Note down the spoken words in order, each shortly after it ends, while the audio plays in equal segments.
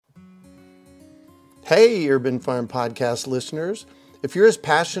Hey, Urban Farm Podcast listeners. If you're as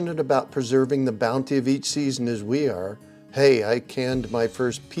passionate about preserving the bounty of each season as we are, hey, I canned my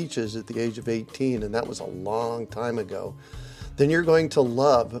first peaches at the age of 18, and that was a long time ago, then you're going to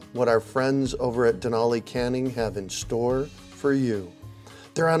love what our friends over at Denali Canning have in store for you.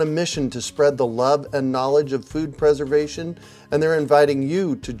 They're on a mission to spread the love and knowledge of food preservation, and they're inviting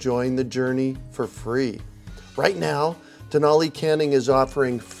you to join the journey for free. Right now, Denali Canning is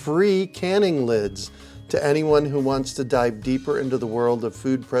offering free canning lids to anyone who wants to dive deeper into the world of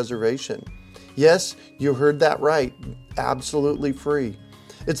food preservation. Yes, you heard that right, absolutely free.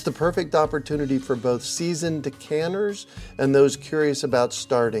 It's the perfect opportunity for both seasoned canners and those curious about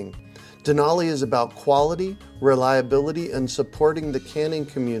starting. Denali is about quality, reliability, and supporting the canning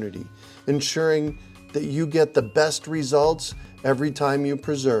community, ensuring that you get the best results every time you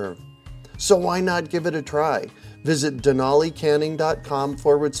preserve. So why not give it a try? Visit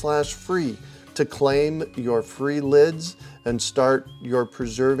denalicanning.com/free to claim your free lids and start your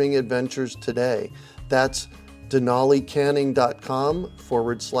preserving adventures today. That's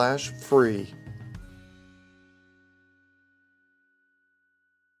denalicanning.com/free.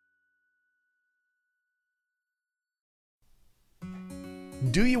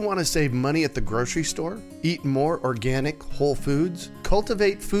 Do you want to save money at the grocery store, eat more organic, whole foods,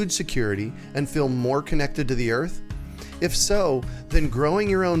 cultivate food security, and feel more connected to the earth? If so, then growing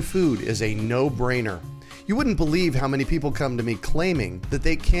your own food is a no-brainer. You wouldn't believe how many people come to me claiming that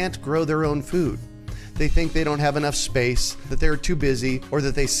they can't grow their own food. They think they don't have enough space, that they're too busy, or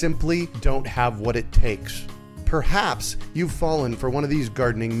that they simply don't have what it takes. Perhaps you've fallen for one of these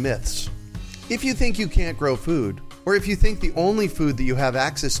gardening myths. If you think you can't grow food, or if you think the only food that you have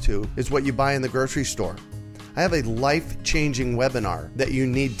access to is what you buy in the grocery store, I have a life-changing webinar that you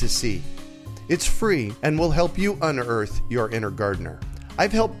need to see. It's free and will help you unearth your inner gardener.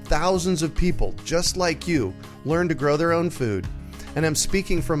 I've helped thousands of people just like you learn to grow their own food, and I'm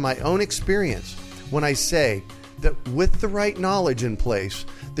speaking from my own experience when I say that with the right knowledge in place,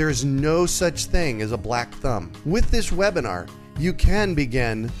 there is no such thing as a black thumb. With this webinar, you can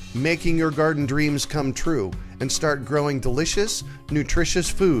begin making your garden dreams come true and start growing delicious, nutritious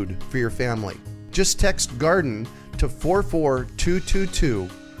food for your family. Just text GARDEN to 44222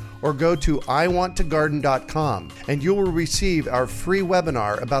 or go to iwanttogarden.com and you will receive our free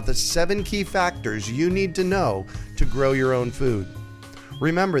webinar about the 7 key factors you need to know to grow your own food.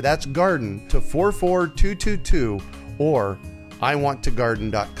 Remember, that's GARDEN to 44222 or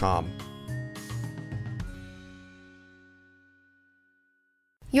iwanttogarden.com.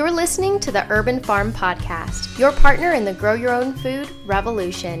 You're listening to the Urban Farm Podcast, your partner in the Grow Your Own Food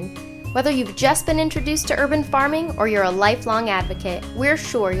revolution. Whether you've just been introduced to urban farming or you're a lifelong advocate, we're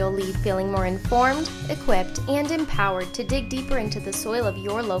sure you'll leave feeling more informed, equipped, and empowered to dig deeper into the soil of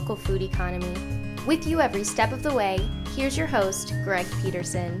your local food economy. With you every step of the way, here's your host, Greg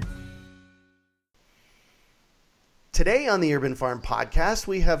Peterson. Today on the Urban Farm Podcast,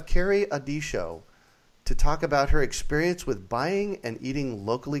 we have Kerry Audisho to talk about her experience with buying and eating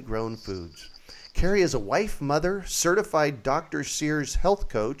locally grown foods. Kerry is a wife, mother, certified Dr. Sears health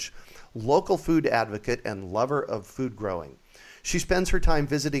coach, local food advocate, and lover of food growing. She spends her time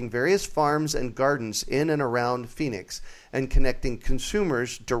visiting various farms and gardens in and around Phoenix and connecting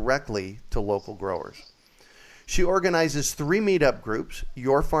consumers directly to local growers. She organizes 3 meetup groups: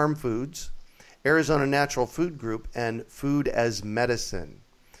 Your Farm Foods, Arizona Natural Food Group, and Food as Medicine.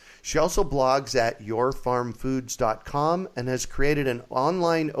 She also blogs at yourfarmfoods.com and has created an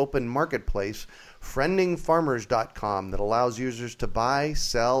online open marketplace, friendingfarmers.com, that allows users to buy,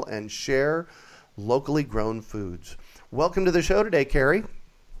 sell, and share locally grown foods. Welcome to the show today, Kerry.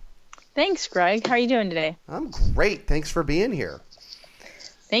 Thanks, Greg. How are you doing today? I'm great. Thanks for being here.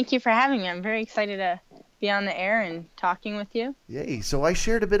 Thank you for having me. I'm very excited to be on the air and talking with you. Yay. So I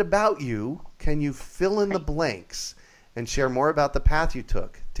shared a bit about you. Can you fill in the blanks and share more about the path you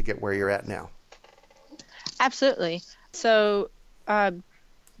took to get where you're at now? Absolutely. So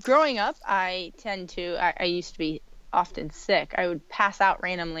growing up, I used to be often sick. I would pass out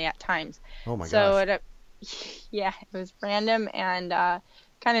randomly at times. Oh my gosh. Yeah, it was random and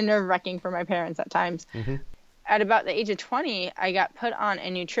kind of nerve-wracking for my parents at times. Mm-hmm. At about the age of 20, I got put on a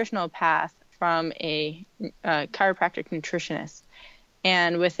nutritional path from a chiropractic nutritionist.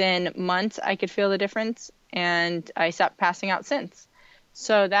 And within months, I could feel the difference, and I stopped passing out since.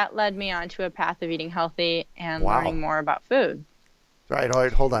 So that led me onto a path of eating healthy and learning more about food. All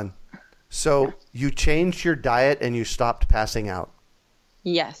right, hold on. So you changed your diet and you stopped passing out?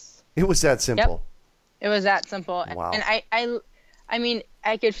 Yes. It was that simple? Yep. It was that simple. Wow. And I mean,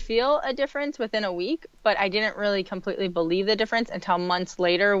 I could feel a difference within a week, but I didn't really completely believe the difference until months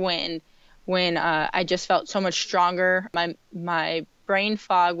later when when I just felt so much stronger. My brain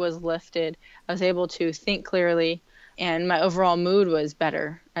fog was lifted. I was able to think clearly, and my overall mood was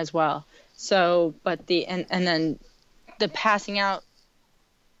better as well. So, but and then the passing out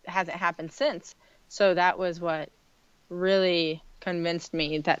hasn't happened since. So that was what really convinced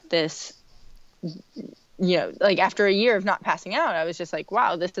me that this, like after a year of not passing out, I was just like,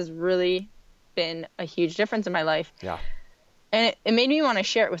 wow, this has really been a huge difference in my life. Yeah. And it made me want to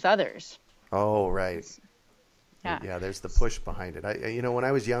share it with others. Oh, right. Yeah, there's the push behind it. When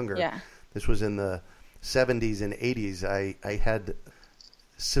I was younger, this was in the 70s and 80s, I had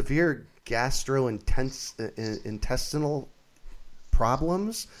severe gastrointestinal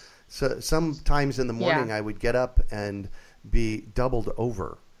problems. So sometimes in the morning I would get up and be doubled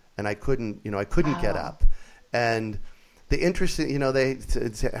over, and I couldn't get up. And the interesting, they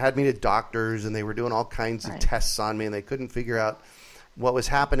had me to doctors, and they were doing all kinds of tests on me, and they couldn't figure out what was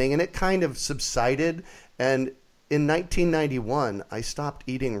happening. And it kind of subsided. And in 1991, I stopped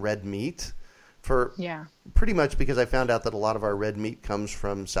eating red meat for pretty much because I found out that a lot of our red meat comes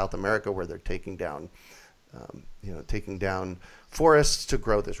from South America, where they're taking down forests to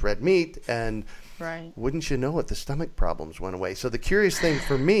grow this red meat. And wouldn't you know it, the stomach problems went away. So the curious thing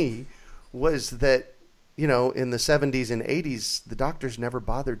for me was that, in the 70s and 80s, the doctors never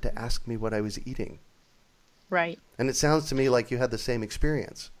bothered to ask me what I was eating. Right. And it sounds to me like you had the same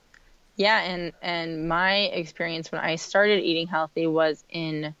experience. Yeah, and my experience when I started eating healthy was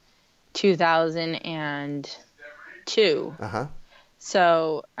in 2002. Uh-huh.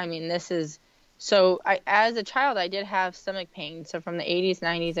 So, as a child, I did have stomach pain. So from the 80s,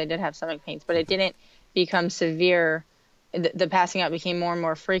 90s, I did have stomach pains, but it didn't become severe. The passing out became more and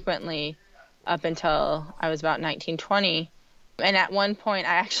more frequently up until I was about 19, 20. And at one point,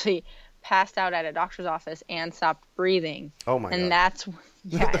 I actually passed out at a doctor's office and stopped breathing. Oh my God. And that's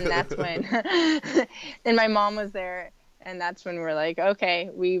when, and my mom was there. And that's when we're like, okay,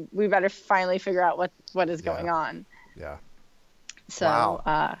 we better finally figure out what is going on. Yeah. So,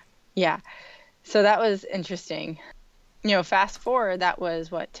 wow. So that was interesting. Fast forward, that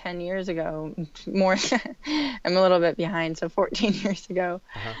was 10 years ago, more. I'm a little bit behind. So 14 years ago.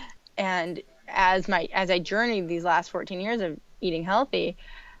 Uh-huh. And as I journeyed these last 14 years of eating healthy,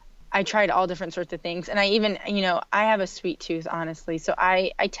 I tried all different sorts of things. And I even, I have a sweet tooth, honestly. So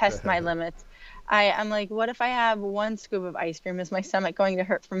I test my limits. I'm like, what if I have one scoop of ice cream? Is my stomach going to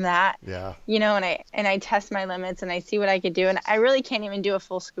hurt from that? Yeah. And I test my limits and I see what I could do. And I really can't even do a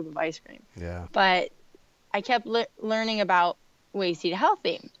full scoop of ice cream. Yeah. But I kept learning about ways to eat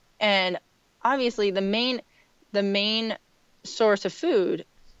healthy. And obviously the main source of food,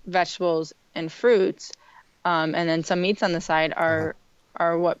 vegetables and fruits, and then some meats on the side are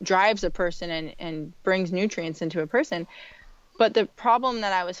what drives a person and brings nutrients into a person. But the problem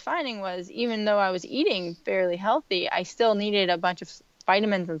that I was finding was, even though I was eating fairly healthy, I still needed a bunch of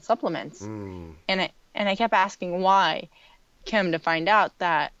vitamins and supplements. And I kept asking why. Came to find out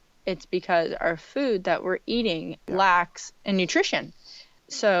that it's because our food that we're eating lacks in nutrition.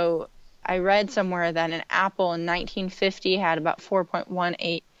 So I read somewhere that an apple in 1950 had about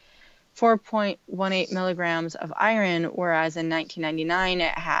 4.18 milligrams of iron, whereas in 1999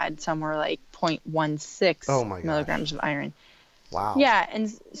 it had somewhere like 0.16 milligrams of iron. Wow. Yeah,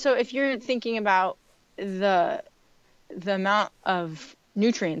 and so if you're thinking about the amount of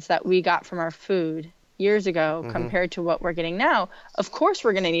nutrients that we got from our food years ago compared to what we're getting now, of course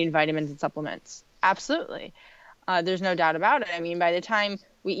we're going to need vitamins and supplements. Absolutely. There's no doubt about it. I mean, by the time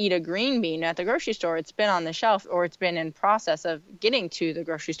we eat a green bean at the grocery store, it's been on the shelf or it's been in process of getting to the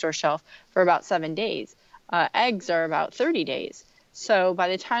grocery store shelf for about 7 days. Eggs are about 30 days. So by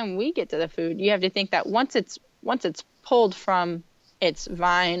the time we get to the food, you have to think that once it's pulled from its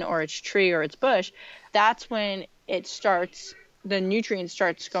vine or its tree or its bush, that's when the nutrient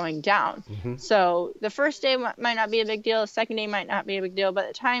starts going down. So the first day might not be a big deal. The second day might not be a big deal. By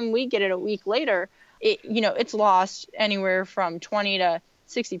the time we get it a week later, it's lost anywhere from 20 to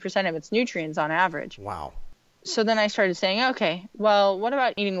 60% of its nutrients on average. Wow. So then I started saying, okay, well, what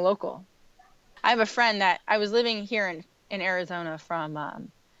about eating local? I have a friend that I was living here in Arizona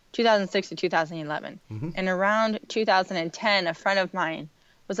from 2006 to 2011. And around 2010, a friend of mine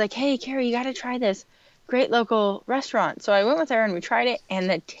was like, hey, Kerry, you got to try this great local restaurant. So I went with her and we tried it, and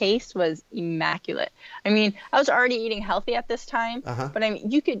the taste was immaculate. I mean, I was already eating healthy at this time, but I mean,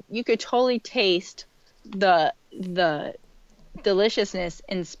 you could totally taste the deliciousness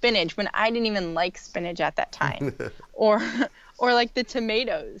in spinach when I didn't even like spinach at that time. or like the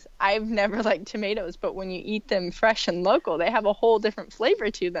tomatoes. I've never liked tomatoes, but when you eat them fresh and local, they have a whole different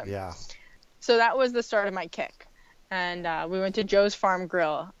flavor to them. Yeah. So that was the start of my kick. and we went to Joe's Farm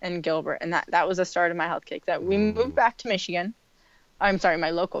Grill in Gilbert, and that was the start of my health kick. That we moved back to Michigan. I'm sorry,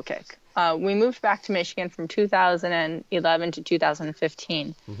 my local kick. We moved back to Michigan from 2011 to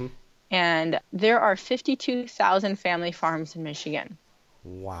 2015, and there are 52,000 family farms in Michigan.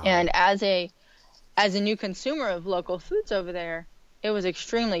 Wow! And as a new consumer of local foods over there, it was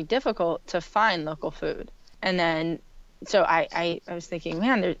extremely difficult to find local food. And then, so I was thinking,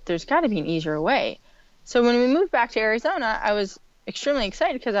 man, there's got to be an easier way. So when we moved back to Arizona, I was extremely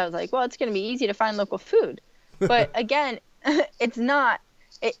excited because I was like, well, it's going to be easy to find local food. But again, it's not.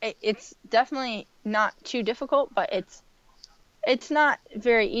 It's definitely not too difficult, but it's not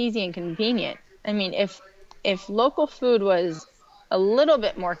very easy and convenient. I mean, if local food was a little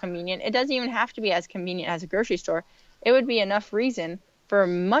bit more convenient, it doesn't even have to be as convenient as a grocery store. It would be enough reason for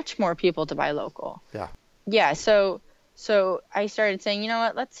much more people to buy local. Yeah. Yeah. So I started saying, you know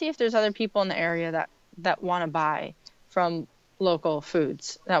what? Let's see if there's other people in the area that want to buy from local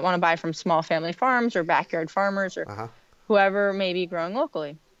foods, that want to buy from small family farms or backyard farmers or whoever may be growing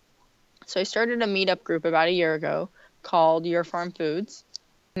locally. So I started a meetup group about a year ago called Your Farm Foods.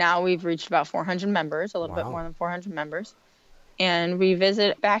 Now we've reached about 400 members, a little bit more than 400 members. And we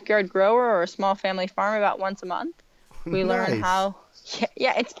visit a backyard grower or a small family farm about once a month. We learn how,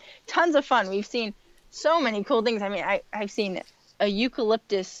 it's tons of fun. We've seen so many cool things. I mean, I've seen a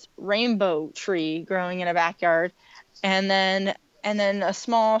eucalyptus rainbow tree growing in a backyard, and then a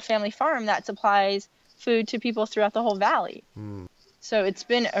small family farm that supplies food to people throughout the whole valley. So it's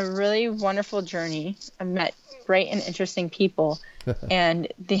been a really wonderful journey. I've met great and interesting people, and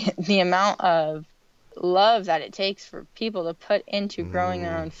the amount of love that it takes for people to put into growing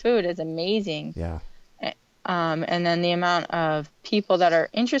their own food is amazing. Yeah. And then the amount of people that are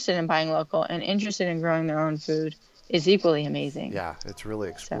interested in buying local and interested in growing their own food is equally amazing. Yeah, it's really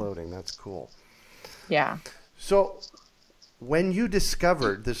exploding. So, that's cool. Yeah. So when you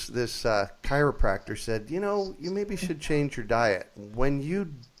discovered this chiropractor said, you maybe should change your diet. When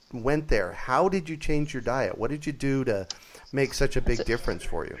you went there, how did you change your diet? What did you do to make such a big difference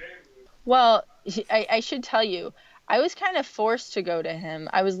for you? Well, I should tell you, I was kind of forced to go to him.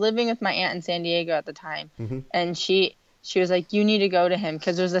 I was living with my aunt in San Diego at the time, and she was like, you need to go to him,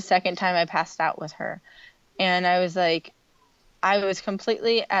 because it was the second time I passed out with her. And I was like, I was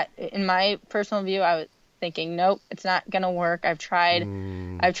completely in my personal view, I was thinking, nope, it's not going to work. I've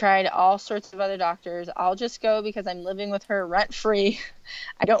tried all sorts of other doctors. I'll just go because I'm living with her rent free.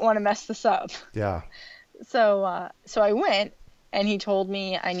 I don't want to mess this up. Yeah. So I went, and he told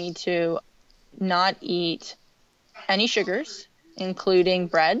me I need to not eat any sugars, including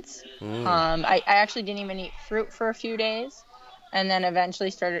breads. I actually didn't even eat fruit for a few days, and then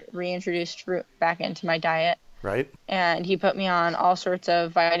eventually reintroduced fruit back into my diet. Right. And he put me on all sorts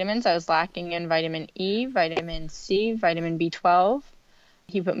of vitamins. I was lacking in vitamin E, vitamin C, vitamin B12.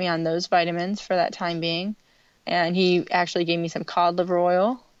 He put me on those vitamins for that time being. And he actually gave me some cod liver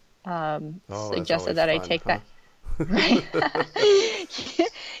oil. Suggested that fun, I take that. Right.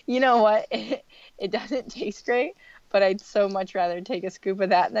 You know what? It doesn't taste great, but I'd so much rather take a scoop of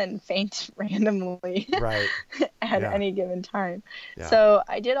that than faint randomly at any given time. Yeah. So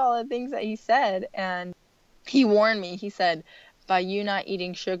I did all the things that he said, and he warned me. He said, by you not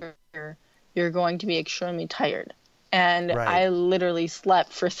eating sugar, you're going to be extremely tired. And I literally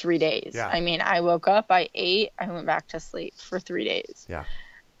slept for 3 days. Yeah. I mean, I woke up, I ate, I went back to sleep for 3 days. Yeah.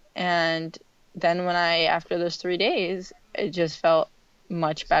 And then after those 3 days, it just felt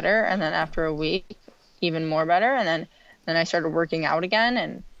much better. And then after a week, even more better. And then I started working out again,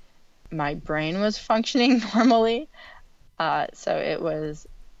 and my brain was functioning normally. So it was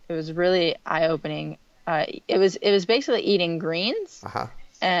really eye-opening. It was basically eating greens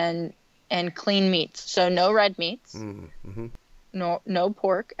and clean meats. So no red meats, no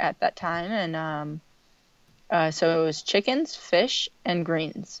pork at that time. And so it was chickens, fish, and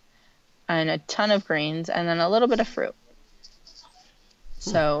greens, and a ton of greens, and then a little bit of fruit.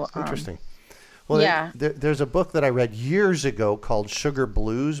 So interesting. Well, there's a book that I read years ago called Sugar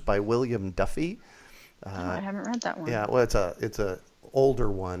Blues by William Duffy. I haven't read that one. Yeah, well, it's a older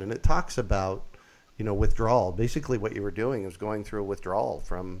one, and it talks about withdrawal. Basically, what you were doing is going through a withdrawal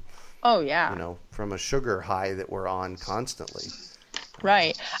from from a sugar high that we're on constantly.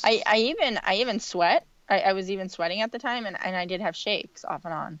 Right. I even sweat. I was even sweating at the time, and I did have shakes off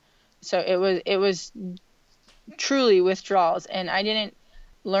and on. So it was truly withdrawals, and I didn't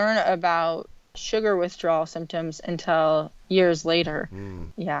learn about sugar withdrawal symptoms until years later.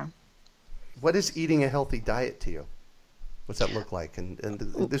 Yeah. What is eating a healthy diet to you? What's that look like? And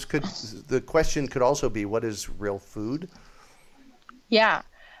the question could also be, what is real food? Yeah.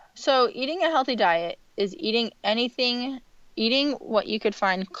 So eating a healthy diet is eating what you could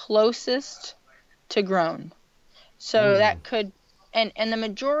find closest to grown. So that could, and the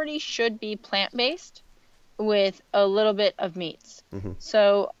majority should be plant-based with a little bit of meats.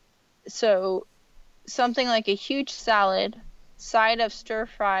 So something like a huge salad, side of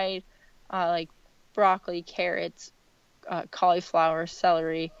stir-fried, like broccoli, carrots, cauliflower,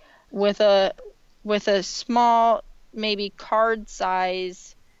 celery, with a small, maybe card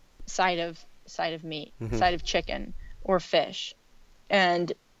size side of meat, side of chicken or fish.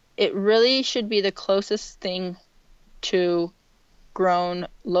 And it really should be the closest thing to grown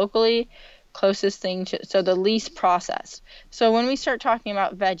locally, closest thing to, so the least processed. So when we start talking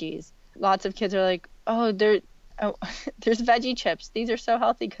about veggies, lots of kids are like, oh, there's veggie chips. These are so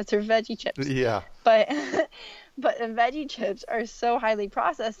healthy because they're veggie chips. Yeah. But the veggie chips are so highly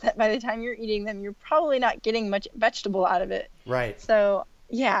processed that by the time you're eating them, you're probably not getting much vegetable out of it. Right. So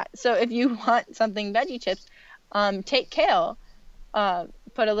yeah. So if you want something veggie chips, take kale,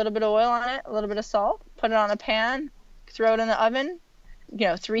 put a little bit of oil on it, a little bit of salt, put it on a pan, throw it in the oven,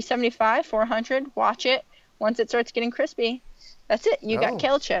 375, 400, watch it. Once it starts getting crispy, that's it. You got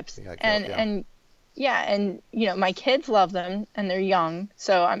kale chips. You got kale, and my kids love them and they're young.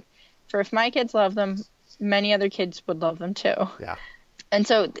 So if my kids love them, many other kids would love them too. Yeah. And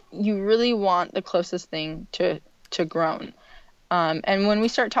so you really want the closest thing to grown. And when we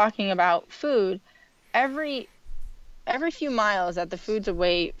start talking about food, every few miles that the food's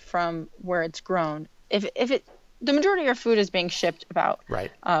away from where it's grown, the majority of your food is being shipped about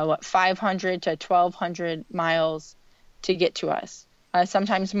 500 to 1,200 miles to get to us.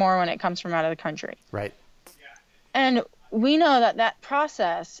 Sometimes more when it comes from out of the country. Right. And we know that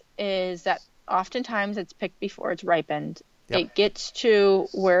process is that oftentimes it's picked before it's ripened. Yep. It gets to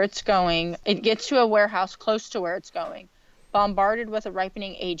where it's going. It gets to a warehouse close to where it's going, bombarded with a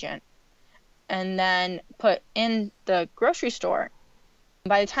ripening agent, and then put in the grocery store.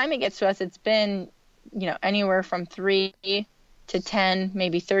 By the time it gets to us, it's been, anywhere from 3 to 10,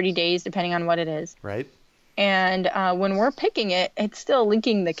 maybe 30 days, depending on what it is. Right. And when we're picking it, it's still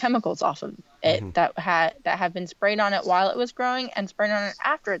leaking the chemicals off of it that have been sprayed on it while it was growing and sprayed on it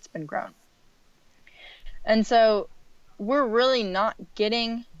after it's been grown. And so we're really not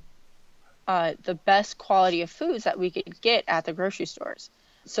getting the best quality of foods that we could get at the grocery stores.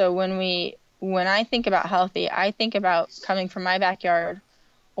 So when I think about healthy, I think about coming from my backyard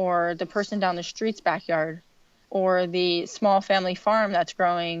or the person down the street's backyard or the small family farm that's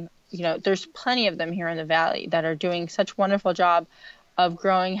growing. There's plenty of them here in the Valley that are doing such a wonderful job of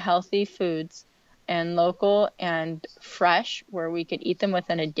growing healthy foods and local and fresh, where we could eat them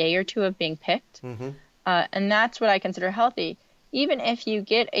within a day or two of being picked. And that's what I consider healthy. Even if you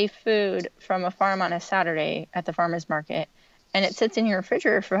get a food from a farm on a Saturday at the farmer's market and it sits in your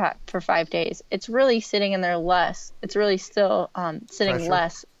refrigerator for 5 days, it's really sitting in there less. It's really still sitting fresher.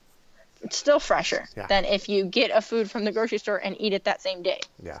 Less. It's still fresher than if you get a food from the grocery store and eat it that same day.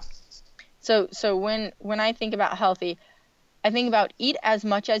 Yeah. So when I think about healthy, I think about eat as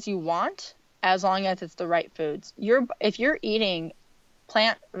much as you want, as long as it's the right foods. If you're eating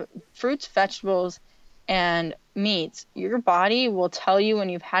plant fruits, vegetables, and meats, your body will tell you when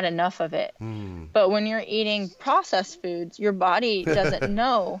you've had enough of it. But when you're eating processed foods, your body doesn't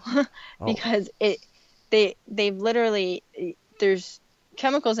know because they've literally, there's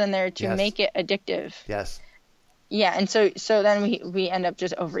chemicals in there to make it addictive. Yes. Yeah, and so then we end up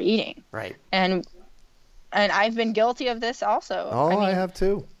just overeating. Right. And I've been guilty of this also. Oh, I have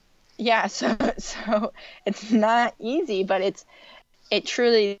too. Yeah, so it's not easy, but it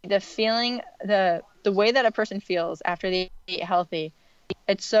truly, the feeling, the way that a person feels after they eat healthy,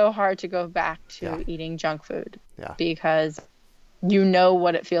 it's so hard to go back to eating junk food. Yeah. Because you know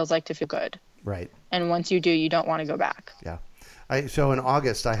what it feels like to feel good. Right. And once you do, you don't want to go back. Yeah. So in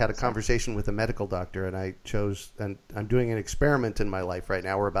August, I had a conversation with a medical doctor, and I'm doing an experiment in my life right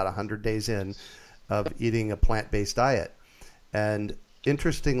now. We're about 100 days in of eating a plant-based diet. And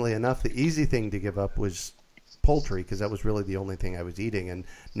interestingly enough, the easy thing to give up was poultry, because that was really the only thing I was eating. And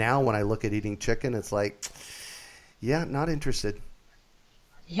now when I look at eating chicken, it's like, not interested.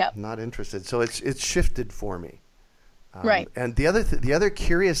 Yep. Not interested. So it's shifted for me. Right. And the other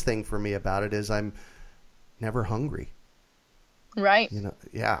curious thing for me about it is I'm never hungry. Right.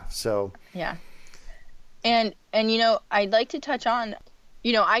 So. Yeah. And I'd like to touch on,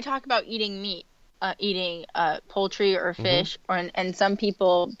 I talk about eating meat, eating poultry or fish, and some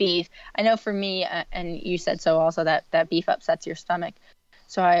people beef. I know for me, and you said so also, that beef upsets your stomach,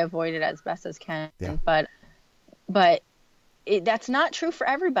 so I avoid it as best as can. Yeah. But that's not true for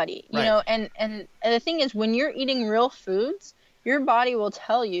everybody, and the thing is, when you're eating real foods, Your body will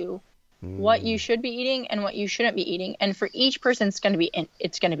tell you what you should be eating and what you shouldn't be eating. And for each person, it's going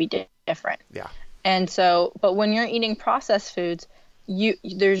to be different. Yeah. And so, but when you're eating processed foods, you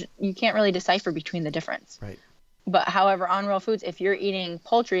can't really decipher between the difference. Right. But however, on real foods, if you're eating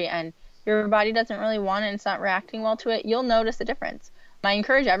poultry and your body doesn't really want it and it's not reacting well to it, you'll notice the difference. I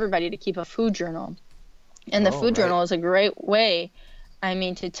encourage everybody to keep a food journal. And the food journal is a great way,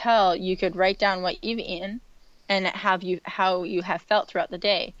 to tell. You could write down what you've eaten and how you have felt throughout the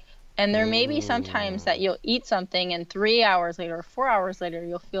day. And there may be sometimes that you'll eat something and 3 hours later or 4 hours later,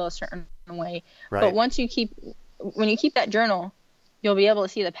 you'll feel a certain way. Right. But when you keep that journal, you'll be able to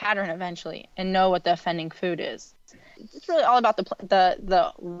see the pattern eventually and know what the offending food is. It's really all about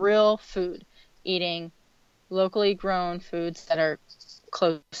the real food, eating locally grown foods that are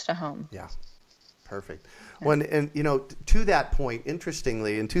close to home. Yeah, perfect. To that point,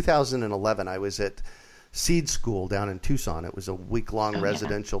 interestingly, in 2011, I was at Seed School down in Tucson. It was a week-long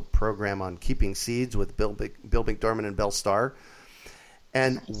residential program on keeping seeds with Bill McDormand and Belle Starr.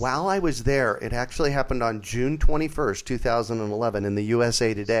 And while I was there, it actually happened on June 21st, 2011, in the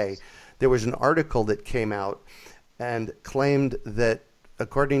USA Today. There was an article that came out and claimed that,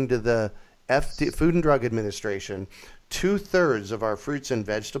 according to the Food and Drug Administration, 2/3 of our fruits and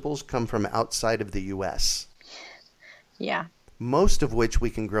vegetables come from outside of the U.S. Yeah. Most of which we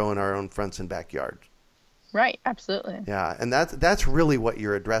can grow in our own fronts and backyard. Right, absolutely. Yeah, and that's really what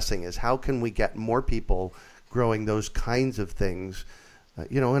you're addressing, is how can we get more people growing those kinds of things,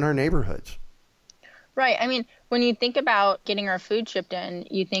 in our neighborhoods. Right. When you think about getting our food shipped in,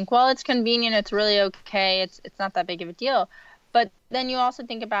 you think, well, it's convenient, it's really okay, it's not that big of a deal. But then you also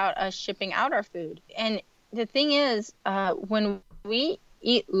think about us shipping out our food. And the thing is, when we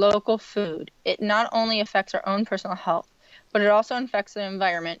eat local food, it not only affects our own personal health, but it also affects the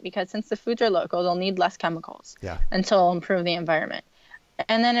environment, because since the foods are local, they'll need less chemicals. Yeah. And so it'll improve the environment.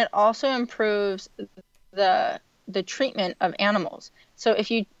 And then it also improves the treatment of animals. So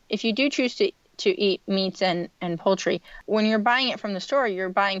if you do choose to eat meats and poultry, when you're buying it from the store, you're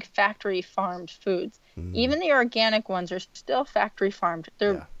buying factory farmed foods. Even the organic ones are still factory farmed.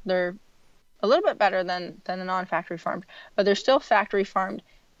 They're a little bit better than the non-factory farmed, but they're still factory farmed,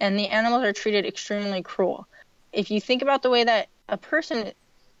 and the animals are treated extremely cruel. If you think about the way that a person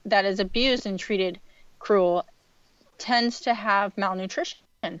that is abused and treated cruel tends to have malnutrition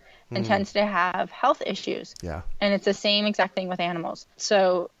and tends to have health issues. Yeah. And it's the same exact thing with animals.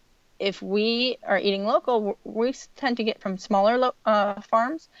 So if we are eating local, we tend to get from smaller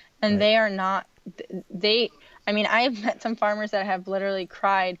farms, and they are not, I've met some farmers that have literally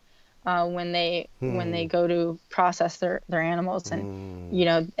cried when they go to process their animals, and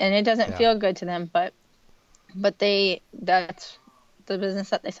and it doesn't feel good to them, but that's the business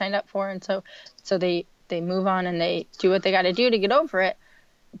that they signed up for, and so they move on and they do what they got to do to get over it,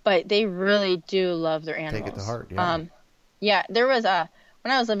 but they really do love their animals. Take it to heart. Yeah. There was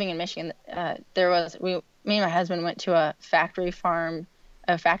when I was living in Michigan, me and my husband went to a factory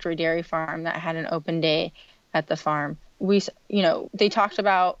dairy farm that had an open day at the farm. They talked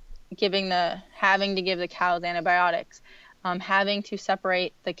about having to give the cows antibiotics, having to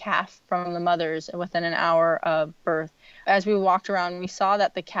separate the calf from the mothers within an hour of birth. As we walked around, we saw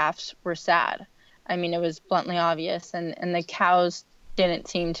that the calves were sad. It was bluntly obvious, and the cows didn't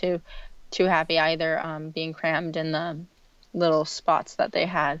seem too happy either, being crammed in the little spots that they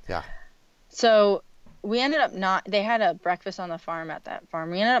had. Yeah. So we ended up they had a breakfast on the farm at that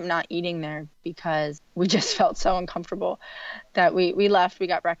farm. We ended up not eating there because we just felt so uncomfortable that we left. We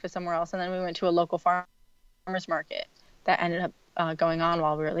got breakfast somewhere else, and then we went to a local farmer's market that ended up going on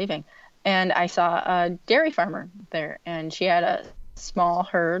while we were leaving. And I saw a dairy farmer there, and she had a small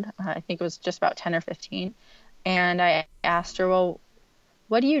herd. I think it was just about 10 or 15. And I asked her, well,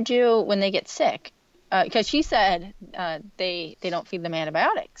 what do you do when they get sick? Because she said they don't feed them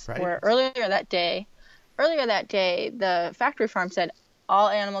antibiotics. Right. Where earlier that day, the factory farm said all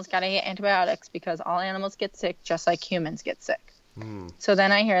animals got to get antibiotics because all animals get sick just like humans get sick. So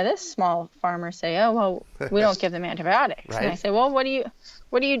then I hear this small farmer say, oh, well, we don't give them antibiotics. Right. And I say, well, what do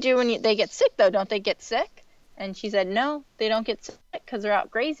you do when they get sick, though? Don't they get sick? And she said, no, they don't get sick because they're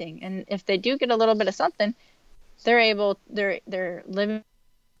out grazing. And if they do get a little bit of something, they're living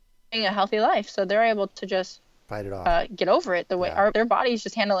a healthy life. So they're able to just fight it off, get over it the way their bodies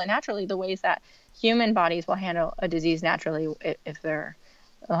just handle it naturally, the ways that human bodies will handle a disease naturally if they're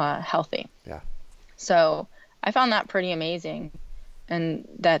healthy. Yeah. So I found that pretty amazing, and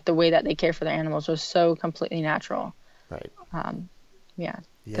that the way that they care for their animals was so completely natural. Right.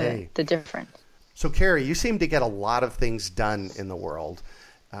 Yay. The difference. So, Kerry, you seem to get a lot of things done in the world,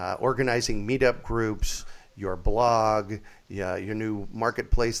 organizing meetup groups, your blog, yeah, your new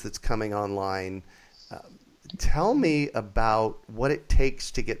marketplace that's coming online. Tell me about what it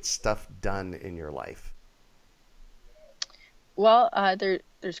takes to get stuff done in your life. Well,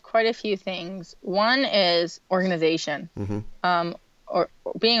 there's quite a few things. One is organization. Or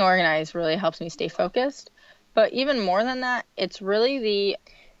being organized really helps me stay focused. But even more than that, it's really the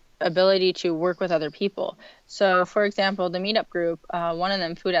ability to work with other people. So, for example, the meetup group, one of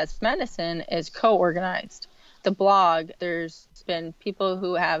them, Food as Medicine, is co-organized. The blog, there's been people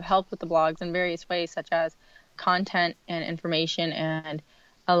who have helped with the blogs in various ways, such as content and information and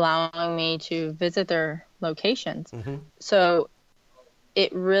allowing me to visit their locations. So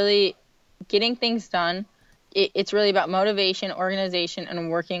it really, getting things done, it's really about motivation, organization,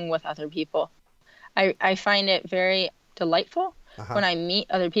 and working with other people. I find it very delightful when I meet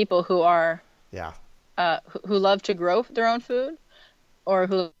other people who are who love to grow their own food, or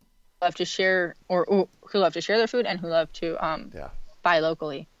who love to share, or who love to share their food, and who love to buy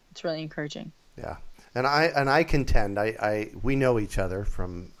locally. It's really encouraging. Yeah. And I contend, we know each other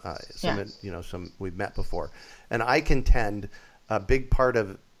from some we've met before, and I contend a big part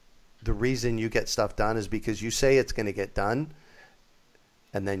of the reason you get stuff done is because you say it's going to get done,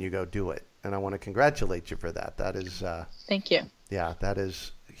 and then you go do it. And I want to congratulate you for that. That is thank you. Yeah, that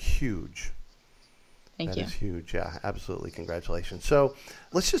is huge. Thank you. That is huge. Yeah, absolutely. Congratulations. So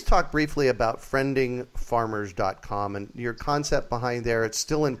let's just talk briefly about friendingfarmers.com and your concept behind there. It's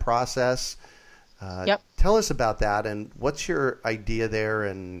still in process. Yep. Tell us about that, and what's your idea there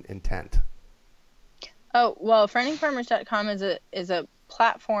and intent? Oh, well, friendingfarmers.com is a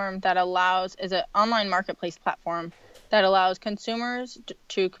platform that is an online marketplace platform that allows consumers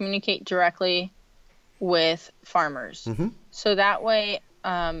to communicate directly with farmers. So that way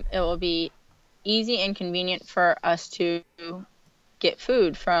it will be easy and convenient for us to get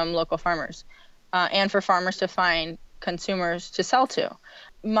food from local farmers, and for farmers to find consumers to sell to.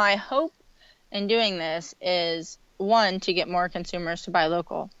 My hope in doing this is, one, to get more consumers to buy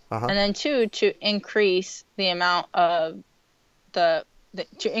local, and then two, to increase the amount of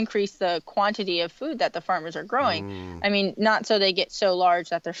to increase the quantity of food that the farmers are growing. I mean, not so they get so large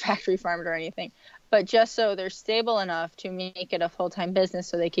that they're factory farmed or anything, but just so they're stable enough to make it a full-time business,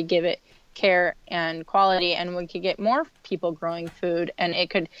 so they could give it care and quality, and we could get more people growing food, and it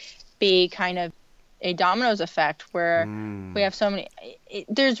could be kind of a dominoes effect where we have so many.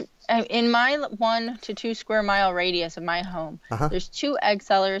 There's in my 1 to 2 square mile radius of my home, there's 2 egg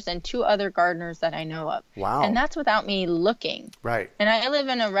sellers and 2 other gardeners that I know of. Wow. And that's without me looking. Right. And I live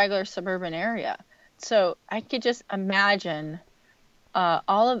in a regular suburban area. So I could just imagine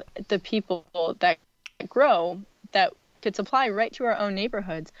all of the people that grow that could supply right to our own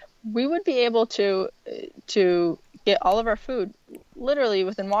neighborhoods. We would be able to get all of our food literally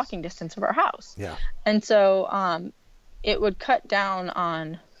within walking distance of our house. Yeah. And so it would cut down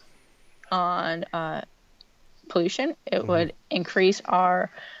on pollution. It would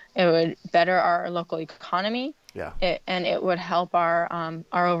it would better our local economy. Yeah. And it would help our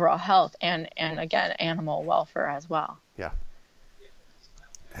overall health and again, animal welfare as well. Yeah.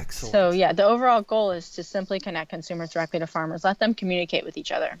 Excellent. So yeah, the overall goal is to simply connect consumers directly to farmers, let them communicate with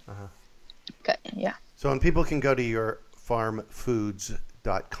each other. Okay. Yeah. So when people can go to your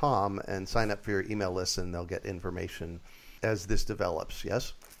farmfoods.com and sign up for your email list, and they'll get information as this develops.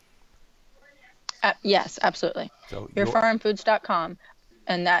 Yes? Yes, absolutely. So yourfarmfoods.com,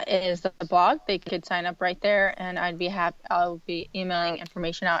 and that is the blog. They could sign up right there, and I'll be emailing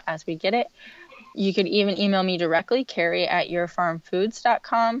information out as we get it. You could even email me directly, Kerry at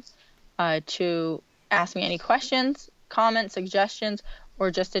yourfarmfoods.com, to ask me any questions, comments, suggestions,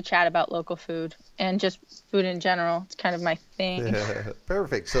 or just to chat about local food and just food in general. It's kind of my thing.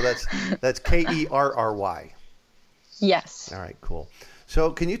 Perfect. So that's Kerry. Yes. All right, cool. So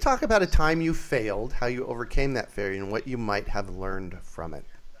can you talk about a time you failed, how you overcame that failure, and what you might have learned from it?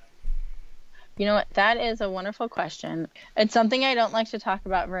 You know what? That is a wonderful question. It's something I don't like to talk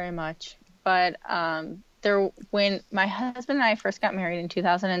about very much, but when my husband and I first got married in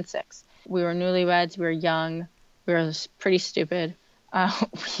 2006, we were newlyweds, we were young, we were pretty stupid.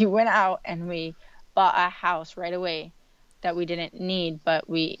 We went out and we bought a house right away that we didn't need, but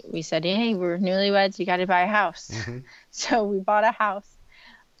we said, hey, we're newlyweds, you got to buy a house. So we bought a house,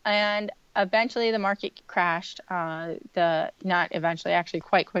 and eventually the market crashed. Not eventually, actually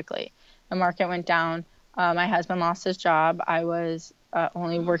quite quickly. The market went down. My husband lost his job. I was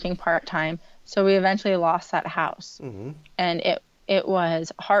only working part-time. So we eventually lost that house. And it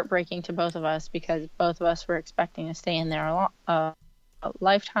was heartbreaking to both of us, because both of us were expecting to stay in there a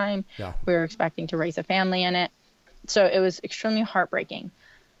lifetime. Yeah. We were expecting to raise a family in it. So it was extremely heartbreaking.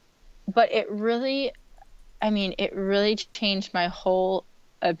 But it really I mean, it really changed my whole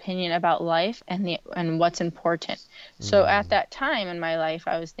opinion about life and what's important. So at that time in my life,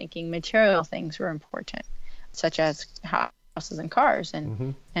 I was thinking material things were important, such as houses and cars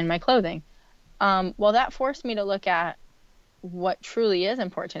and my clothing. Well, that forced me to look at what truly is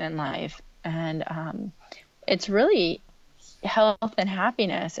important in life, and it's really health and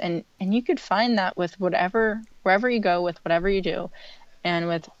happiness, and you could find that with wherever you go, with whatever you do, and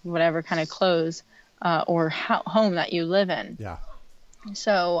with whatever kind of clothes or home that you live in. Yeah.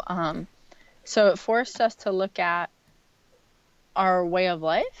 So it forced us to look at our way of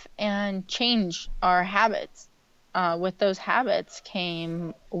life and change our habits. With those habits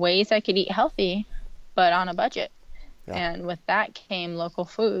came ways I could eat healthy, but on a budget. Yeah. And with that came local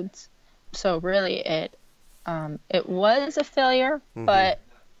foods. So really it was a failure, but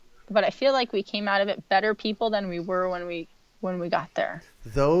I feel like we came out of it better people than we were when we got there.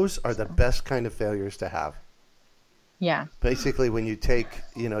 Those are the best kind of failures to have. Yeah. Basically, when you take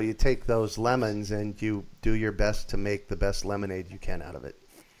those lemons and you do your best to make the best lemonade you can out of it.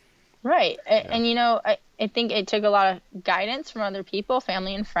 Right. Yeah. And I think it took a lot of guidance from other people,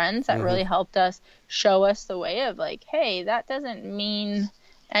 family and friends, that really helped us show us the way of like, hey, that doesn't mean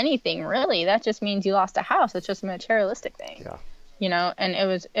anything really. That just means you lost a house. It's just a materialistic thing. Yeah. And it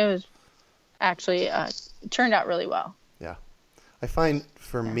was actually turned out really well. Yeah. I find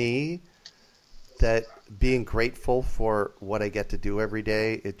for me that being grateful for what I get to do every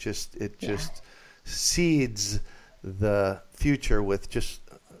day, it just seeds the future with just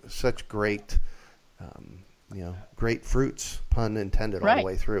such great, great fruits, pun intended, all the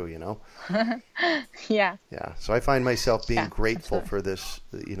way through, Yeah. Yeah. So I find myself being grateful for this,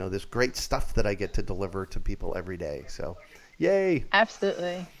 this great stuff that I get to deliver to people every day. So, yay.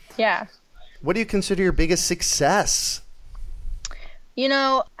 Absolutely. Yeah. What do you consider your biggest success?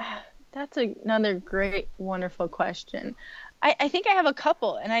 That's another great, wonderful question. I think I have a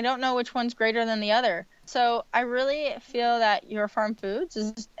couple, and I don't know which one's greater than the other. So I really feel that Your Farm Foods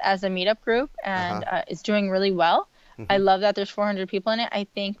is, as a meetup group, and is doing really well. I love that there's 400 people in it. I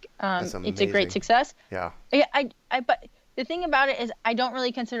think it's a great success. Yeah. But the thing about it is I don't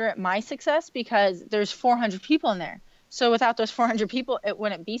really consider it my success because there's 400 people in there. So without those 400 people, it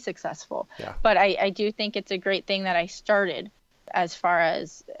wouldn't be successful. Yeah. But I do think it's a great thing that I started. As far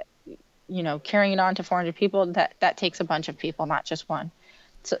as, carrying it on to 400 people, that takes a bunch of people, not just one.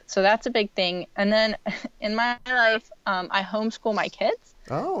 So that's a big thing. And then in my life, I homeschool my kids.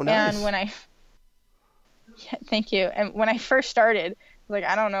 Oh, nice. And thank you. And when I first started, I was like,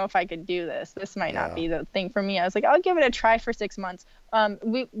 I don't know if I could do this. This might not be the thing for me. I was like, I'll give it a try for 6 months.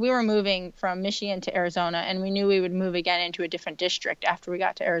 We were moving from Michigan to Arizona, and we knew we would move again into a different district after we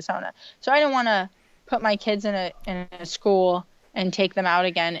got to Arizona. So I didn't want to put my kids in a school and take them out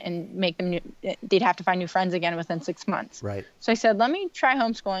again and make them they'd have to find new friends again within 6 months. Right. So I said, let me try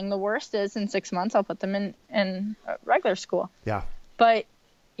homeschooling. The worst is in 6 months, I'll put them in regular school. Yeah. But,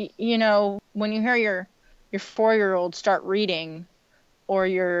 when you hear your 4-year-old start reading, or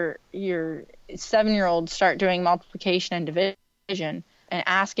your 7-year-old start doing multiplication and division and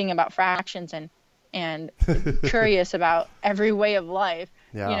asking about fractions and curious about every way of life,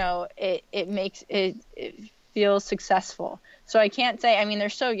 it makes it feels successful. So I can't say, they're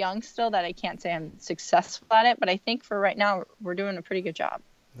so young still that I can't say I'm successful at it, but I think for right now we're doing a pretty good job.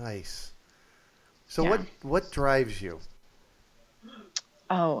 Nice. So what drives you?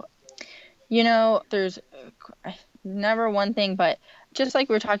 Oh, there's never one thing, but just like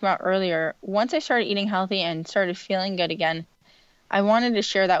we were talking about earlier, once I started eating healthy and started feeling good again, I wanted to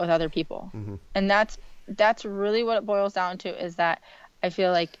share that with other people. And that's really what it boils down to, is that I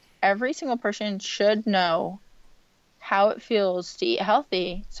feel like every single person should know how it feels to eat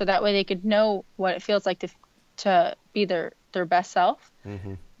healthy, so that way they could know what it feels like to be their best self.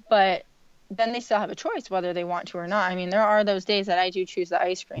 But then they still have a choice whether they want to or not. There are those days that I do choose the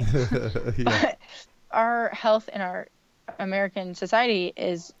ice cream. But our health in our American society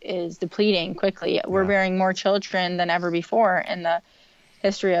is depleting quickly. We're bearing more children than ever before in the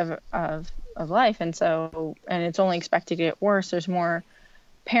history of life, and it's only expected to get worse. There's more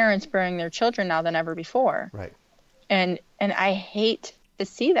parents bearing their children now than ever before. Right. And I hate to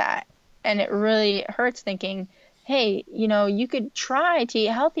see that. And it really hurts thinking, hey, you could try to eat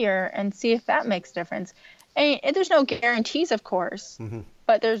healthier and see if that makes a difference. And there's no guarantees, of course,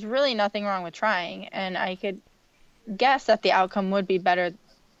 but there's really nothing wrong with trying. And I could guess that the outcome would be better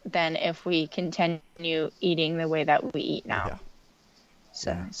than if we continue eating the way that we eat now.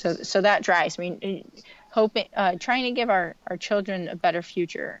 Yeah. So that drives me. Trying to give our children a better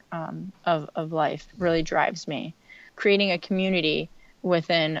future of life really drives me. Creating a community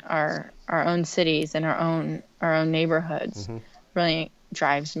within our own cities and our own neighborhoods really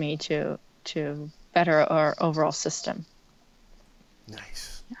drives me to better our overall system.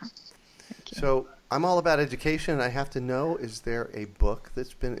 Nice. Yeah. So I'm all about education. I have to know, is there a book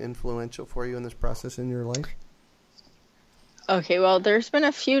that's been influential for you in this process in your life? Okay, well, there's been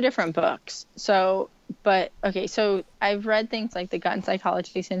a few different books. So I've read things like The Gut and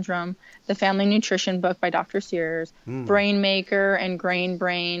Psychology Syndrome, the Family Nutrition book by Dr. Sears, Brain Maker and Grain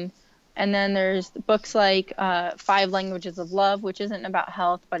Brain. And then there's books like 5 Languages of Love, which isn't about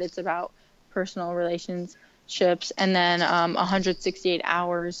health, but it's about personal relationships. And then 168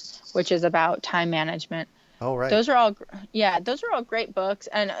 Hours, which is about time management. Oh, right. Those are all great books.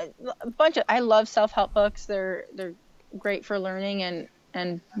 And I love self-help books. They're great for learning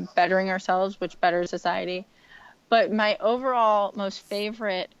and bettering ourselves, which betters society. But my overall most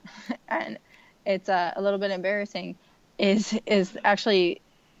favorite, and it's a little bit embarrassing, is actually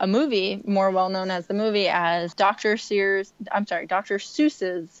a movie more well known as the movie as Dr. Seuss's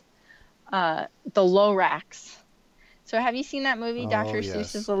The Lorax. So have you seen that movie, Dr. Yes.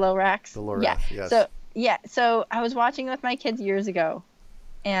 Seuss's The Lorax? The Lorax, yes. So I was watching it with my kids years ago,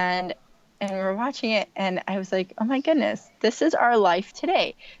 and we were watching it, and I was like, oh my goodness, this is our life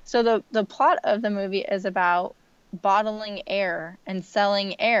today. So the plot of the movie is about bottling air and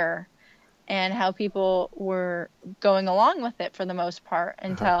selling air, and how people were going along with it for the most part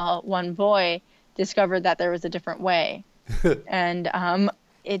until one boy discovered that there was a different way. And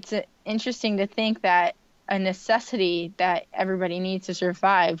it's interesting to think that a necessity that everybody needs to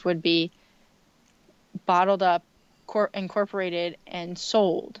survive would be bottled up, incorporated, and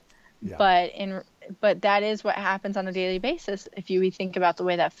sold. Yeah. But that is what happens on a daily basis if you think about the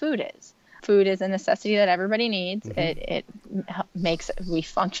way that food is. Food is a necessity that everybody needs. It makes we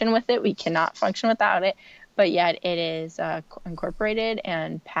function with it. We cannot function without it. But yet it is incorporated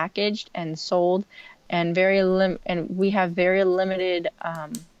and packaged and sold, and and we have very limited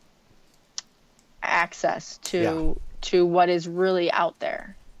access to what is really out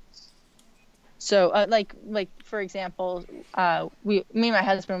there. So like for example, me and my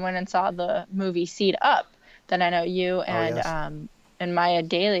husband went and saw the movie Seed Up that I know you and Maya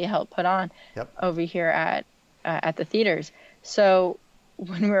Daly helped put on over here at the theaters. So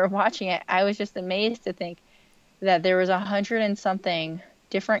when we were watching it, I was just amazed to think that there was 100 and something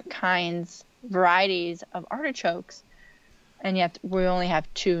different varieties of artichokes, and yet we only have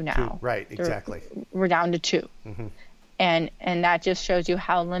 2 now. 2, right, exactly. We're down to 2. And that just shows you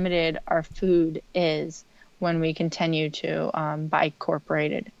how limited our food is when we continue to buy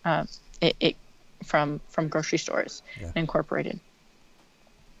incorporated it from grocery stores, incorporated.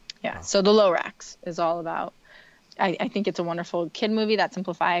 Yeah. Wow. So The Lorax is all about. I think it's a wonderful kid movie that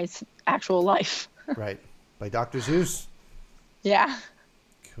simplifies actual life. Right. By Dr. Seuss. Yeah.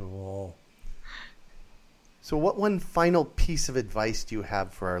 Cool. So what one final piece of advice do you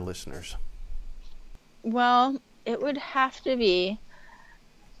have for our listeners? Well, it would have to be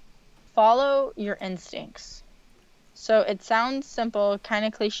follow your instincts. So it sounds simple, kind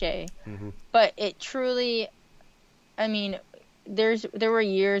of cliche, but it truly, I mean, there were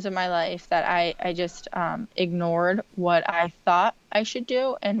years of my life that I just ignored what I thought I should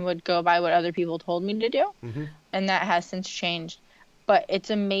do and would go by what other people told me to do. And that has since changed. But it's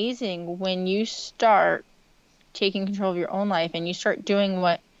amazing when you start taking control of your own life and you start doing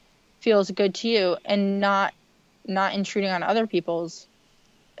what feels good to you and not intruding on other people's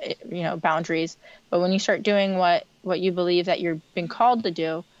boundaries. But when you start doing what you believe that you're being called to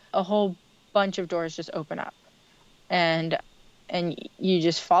do, a whole bunch of doors just open up. And you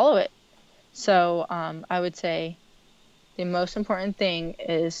just follow it. So I would say the most important thing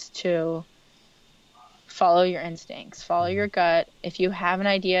is to follow your instincts, follow your gut. If you have an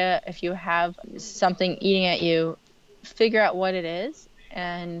idea, if you have something eating at you, figure out what it is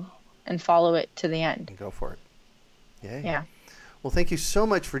and follow it to the end. And go for it. Yay. Yeah. Well, thank you so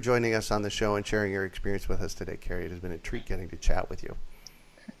much for joining us on the show and sharing your experience with us today, Kerry. It has been a treat getting to chat with you.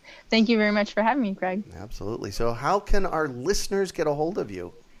 Thank you very much for having me, Greg. Absolutely. So how can our listeners get a hold of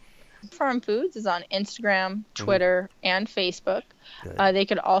you? Farm Foods is on Instagram, Twitter, and Facebook. They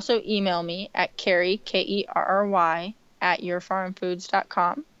could also email me at Kerry, Kerry, at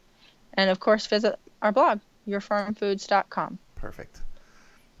yourfarmfoods.com. And, of course, visit our blog, yourfarmfoods.com.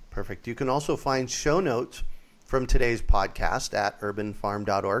 Perfect. You can also find show notes from today's podcast at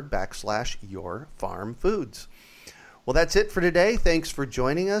urbanfarm.org/yourfarmfoods. Well, that's it for today. Thanks for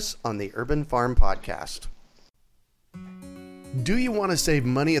joining us on the Urban Farm Podcast. Do you want to save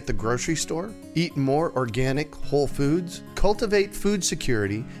money at the grocery store, eat more organic, whole foods, cultivate food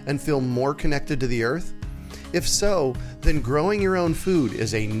security, and feel more connected to the earth? If so, then growing your own food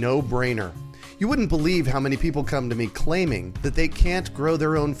is a no-brainer. You wouldn't believe how many people come to me claiming that they can't grow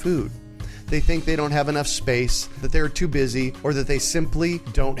their own food. They think they don't have enough space, that they're too busy, or that they simply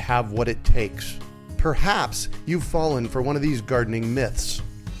don't have what it takes. Perhaps you've fallen for one of these gardening myths.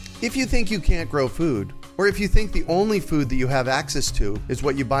 If you think you can't grow food, or if you think the only food that you have access to is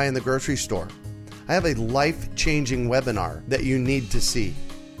what you buy in the grocery store, I have a life-changing webinar that you need to see.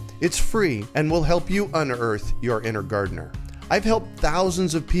 It's free and will help you unearth your inner gardener. I've helped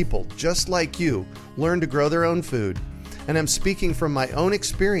thousands of people just like you learn to grow their own food, and I'm speaking from my own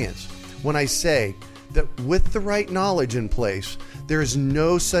experience when I say that with the right knowledge in place, there is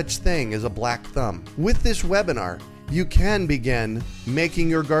no such thing as a black thumb. With this webinar, you can begin making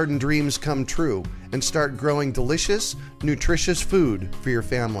your garden dreams come true and start growing delicious, nutritious food for your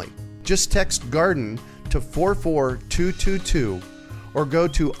family. Just text GARDEN to 44222 or go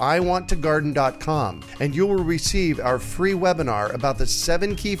to iwanttogarden.com and you will receive our free webinar about the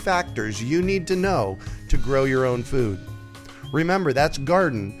 7 key factors you need to know to grow your own food. Remember, that's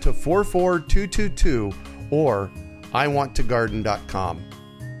GARDEN to 44222 or iwanttogarden.com.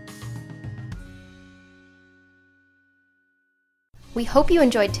 We hope you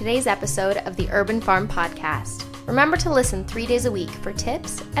enjoyed today's episode of the Urban Farm Podcast. Remember to listen 3 days a week for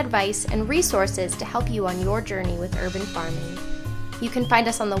tips, advice, and resources to help you on your journey with urban farming. You can find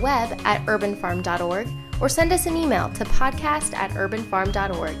us on the web at urbanfarm.org or send us an email to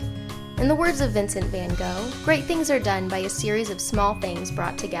podcast@urbanfarm.org. In the words of Vincent van Gogh, great things are done by a series of small things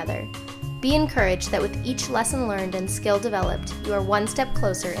brought together. Be encouraged that with each lesson learned and skill developed, you are one step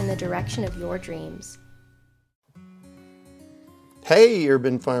closer in the direction of your dreams. Hey,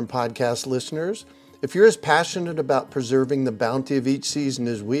 Urban Farm Podcast listeners. If you're as passionate about preserving the bounty of each season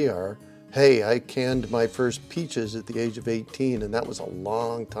as we are, hey, I canned my first peaches at the age of 18, and that was a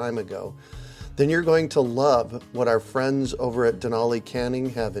long time ago, then you're going to love what our friends over at Denali Canning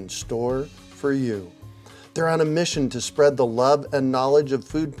have in store for you. They're on a mission to spread the love and knowledge of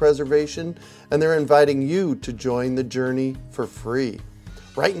food preservation, and they're inviting you to join the journey for free.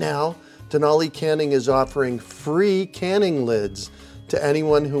 Right now, Denali Canning is offering free canning lids to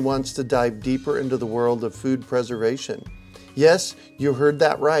anyone who wants to dive deeper into the world of food preservation. Yes, you heard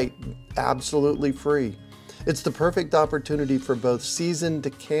that right, absolutely free. It's the perfect opportunity for both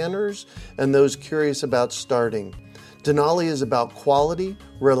seasoned canners and those curious about starting. Denali is about quality,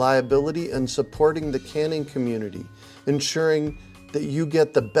 reliability, and supporting the canning community, ensuring that you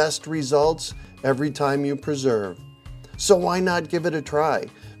get the best results every time you preserve. So why not give it a try?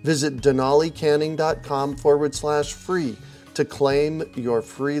 Visit denalicanning.com/free to claim your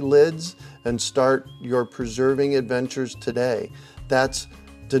free lids and start your preserving adventures today. That's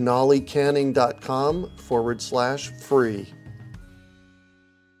denalicanning.com/free.